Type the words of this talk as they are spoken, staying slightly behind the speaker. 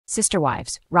Sister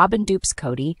Wives, Robyn dupes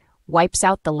Kody, wipes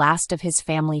out the last of his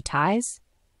family ties?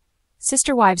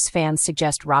 Sister Wives fans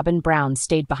suggest Robyn Brown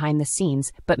stayed behind the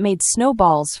scenes but made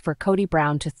snowballs for Kody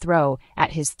Brown to throw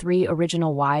at his 3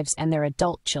 original wives and their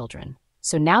adult children.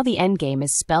 So now the endgame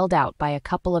is spelled out by a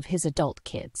couple of his adult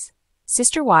kids.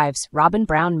 Sister Wives, Robyn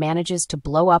Brown manages to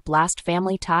blow up last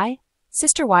family tie?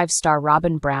 Sister Wives star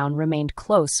Robyn Brown remained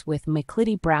close with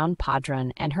Kody Brown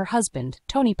Padron and her husband,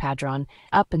 Tony Padron,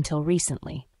 up until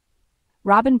recently.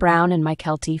 Robyn Brown and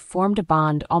Kody formed a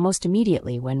bond almost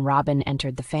immediately when Robyn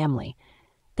entered the family.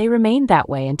 They remained that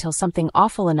way until something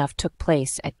awful enough took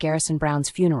place at Garrison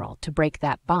Brown's funeral to break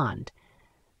that bond.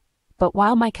 But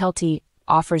while Kody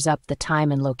offers up the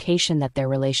time and location that their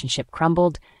relationship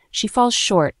crumbled, she falls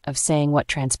short of saying what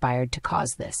transpired to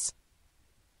cause this.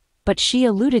 But she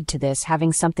alluded to this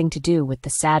having something to do with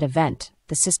the sad event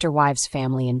the Sister Wives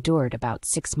family endured about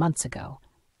 6 months ago.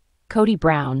 Kody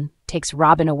Brown takes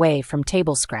Robyn away from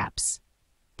table scraps.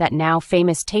 That now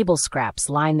famous table scraps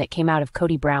line that came out of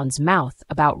Kody Brown's mouth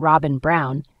about Robyn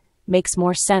Brown makes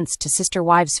more sense to Sister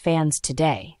Wives fans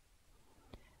today.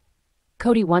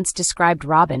 Kody once described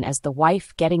Robyn as the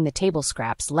wife getting the table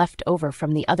scraps left over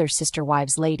from the other Sister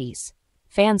Wives ladies.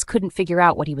 Fans couldn't figure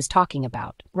out what he was talking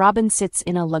about. Robyn sits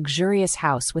in a luxurious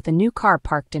house with a new car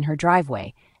parked in her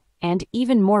driveway, and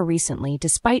even more recently,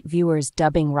 despite viewers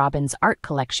dubbing Robyn's art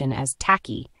collection as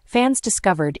tacky, fans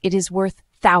discovered it is worth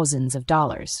thousands of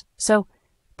dollars. So,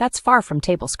 that's far from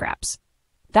table scraps.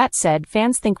 That said,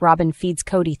 fans think Robyn feeds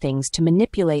Kody things to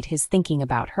manipulate his thinking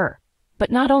about her.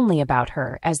 But not only about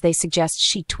her, as they suggest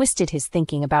she twisted his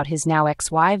thinking about his now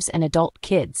ex-wives and adult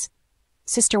kids.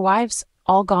 Sister Wives,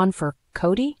 all gone for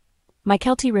Kody?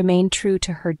 Kody remained true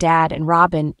to her dad and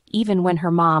Robyn even when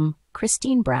her mom,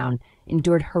 Christine Brown,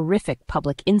 endured horrific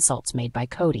public insults made by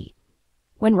Kody.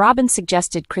 When Robyn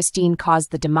suggested Christine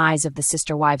caused the demise of the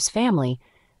Sister Wives family,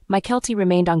 Kody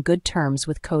remained on good terms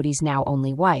with Kody's now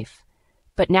only wife.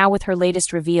 But now with her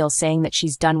latest reveal saying that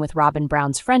she's done with Robyn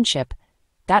Brown's friendship,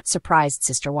 that surprised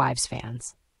Sister Wives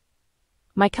fans.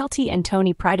 Kody and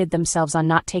Tony prided themselves on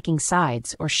not taking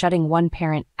sides or shutting one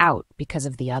parent out because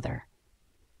of the other.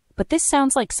 But this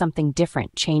sounds like something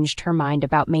different changed her mind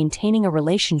about maintaining a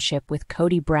relationship with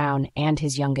Kody Brown and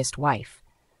his youngest wife.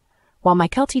 While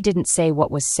Kody didn't say what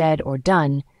was said or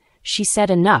done, she said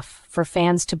enough for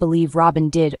fans to believe Robyn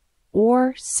did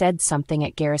or said something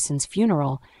at Garrison's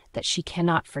funeral that she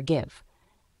cannot forgive.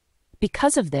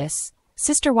 Because of this,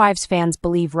 Sister Wives fans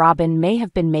believe Robyn may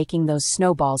have been making those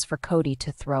snowballs for Kody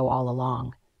to throw all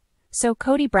along. So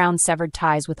Kody Brown severed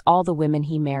ties with all the women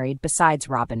he married besides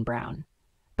Robyn Brown.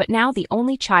 But now the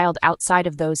only child outside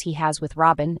of those he has with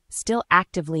Robyn, still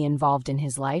actively involved in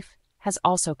his life, has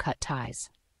also cut ties.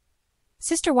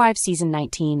 Sister Wives Season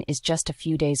 19 is just a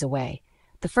few days away.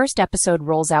 The first episode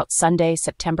rolls out Sunday,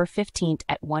 September 15th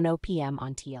at 1:00 p.m.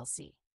 on TLC.